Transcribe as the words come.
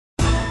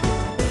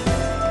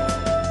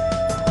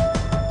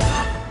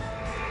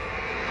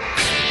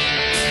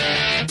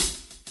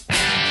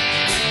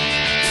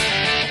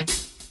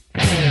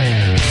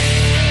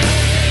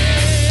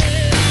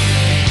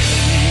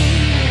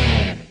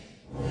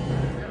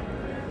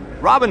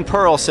Robin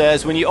Pearl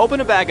says when you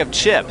open a bag of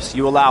chips,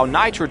 you allow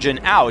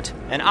nitrogen out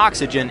and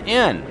oxygen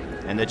in,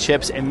 and the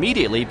chips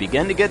immediately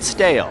begin to get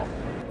stale.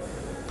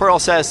 Pearl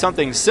says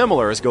something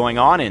similar is going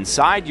on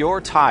inside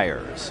your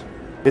tires.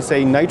 It's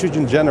a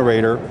nitrogen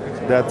generator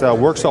that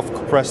works off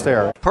compressed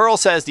air. Pearl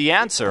says the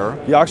answer,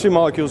 the oxygen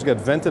molecules get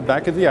vented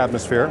back into the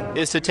atmosphere,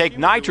 is to take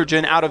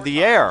nitrogen out of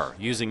the air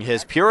using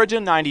his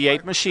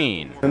PurigeN98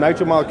 machine. The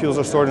nitrogen molecules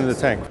are stored in the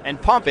tank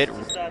And pump it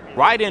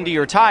right into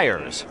your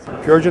tires.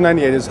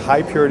 PurigeN98 is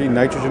high purity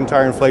nitrogen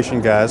tire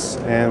inflation gas,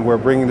 and we're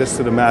bringing this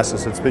to the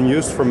masses. It's been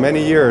used for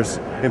many years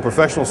in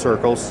professional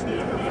circles,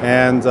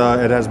 and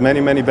it has many,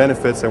 many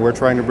benefits, and we're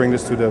trying to bring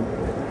this to the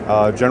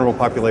general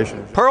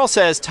population. Pearl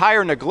says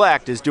tire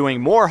neglect is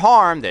doing more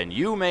harm than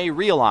you may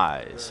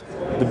realize.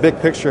 The big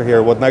picture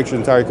here, what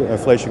nitrogen tire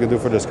inflation can do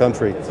for this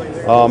country.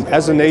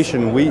 As a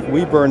nation,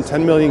 we burn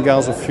 10 million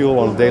gallons of fuel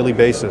on a daily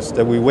basis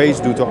that we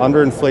waste due to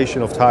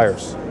underinflation of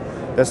tires.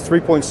 That's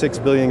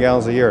 3.6 billion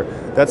gallons a year.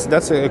 That's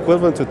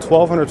equivalent to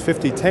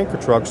 1,250 tanker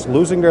trucks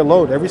losing their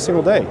load every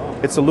single day.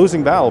 It's a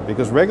losing battle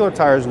because regular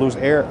tires lose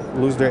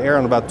their air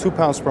on about 2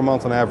 pounds per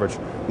month on average.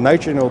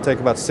 Nitrogen will take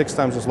about 6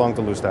 times as long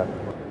to lose that.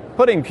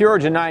 Putting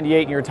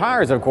PurigeN98 in your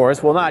tires, of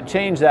course, will not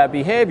change that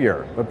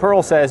behavior, but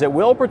Pearl says it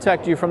will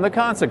protect you from the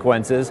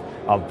consequences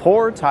of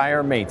poor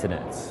tire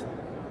maintenance.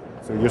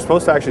 So you're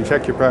supposed to actually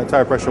check your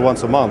tire pressure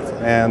once a month,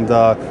 and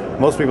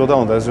most people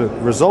don't. As a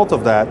result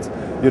of that,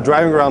 you're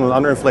driving around with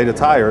underinflated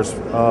tires.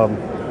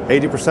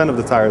 80% of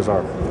the tires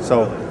are.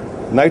 So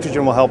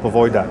nitrogen will help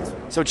avoid that.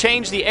 So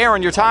change the air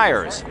in your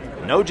tires.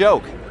 No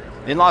joke.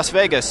 In Las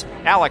Vegas,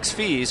 Alex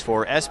Fees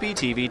for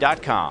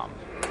SBTV.com.